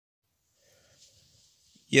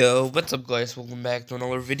Yo, what's up guys, welcome back to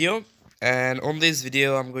another video. And on this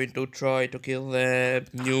video I'm going to try to kill the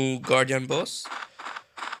new Guardian boss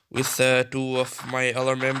with two of my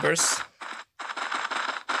other members.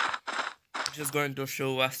 Just going to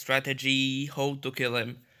show a strategy how to kill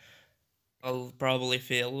him. I'll probably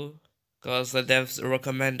fail because the devs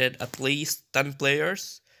recommended at least 10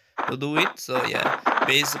 players to do it. So yeah,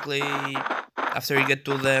 basically after you get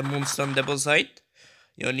to the Moonstone deposit,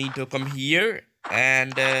 you need to come here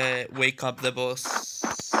and wake up the boss.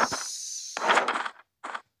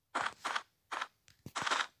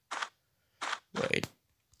 Wait.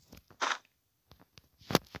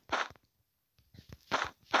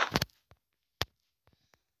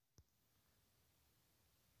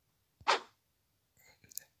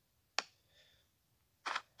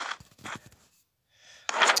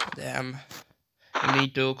 Damn. You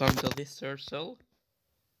need to come to this circle.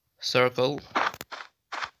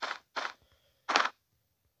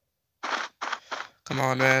 Come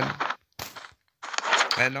on, man.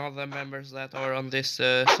 And all the members that are on this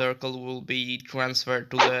circle will be transferred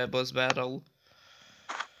to the boss battle.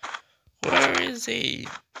 Where is he?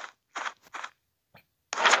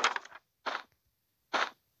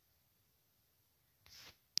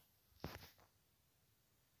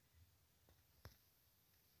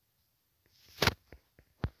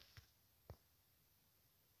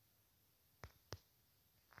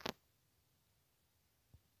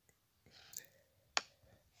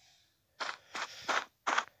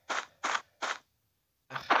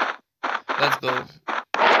 Let's go.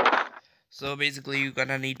 So basically you're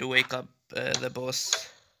gonna need to wake up the boss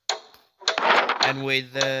and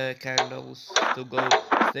wait the candles to go.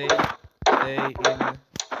 Stay in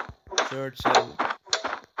Churchill.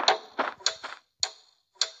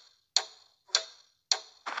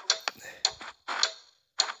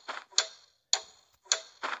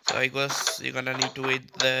 So I guess you're gonna need to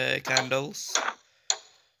wait the candles.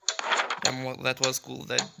 And that was cool.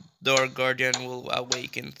 The Dark Guardian will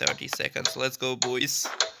awake in 30 seconds. Let's go, boys.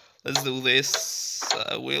 Let's do this.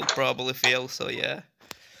 We'll probably fail, so yeah.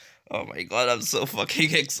 Oh my god, I'm so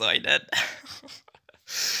fucking excited.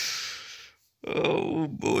 Oh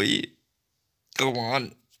boy. Come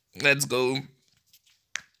on. Let's go.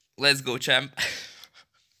 Let's go, champ.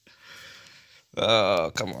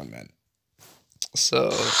 Oh, come on, man.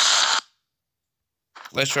 So,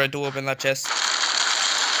 let's try to open that chest.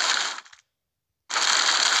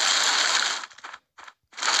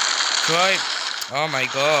 Try. Oh my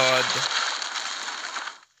god.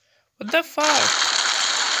 What the fuck?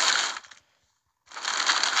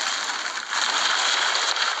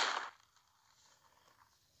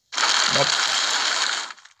 Nope.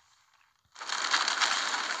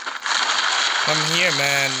 Come here,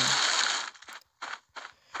 man.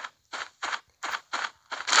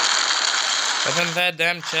 Open that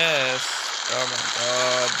damn chest. Oh my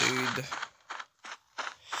god, dude.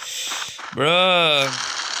 Bruh.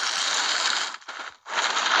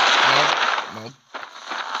 Nope.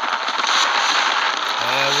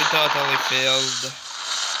 We totally failed.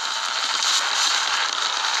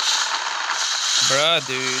 Bruh,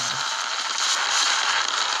 dude.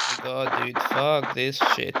 Oh my god, dude. Fuck this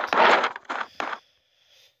shit.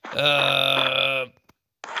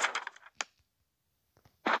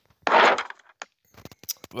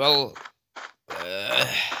 Well,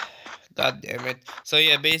 god damn it. So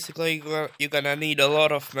yeah, basically you're gonna need a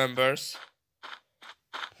lot of members.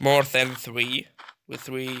 More than 3. With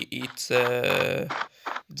 3 it's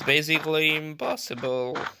basically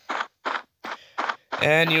impossible.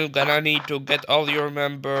 And you're gonna need to get all your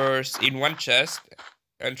members in one chest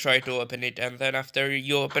and try to open it. And then after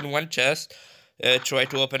you open one chest, try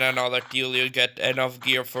to open another till you get enough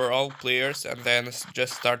gear for all players, and then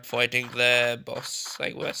just start fighting the boss, I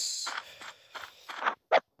guess.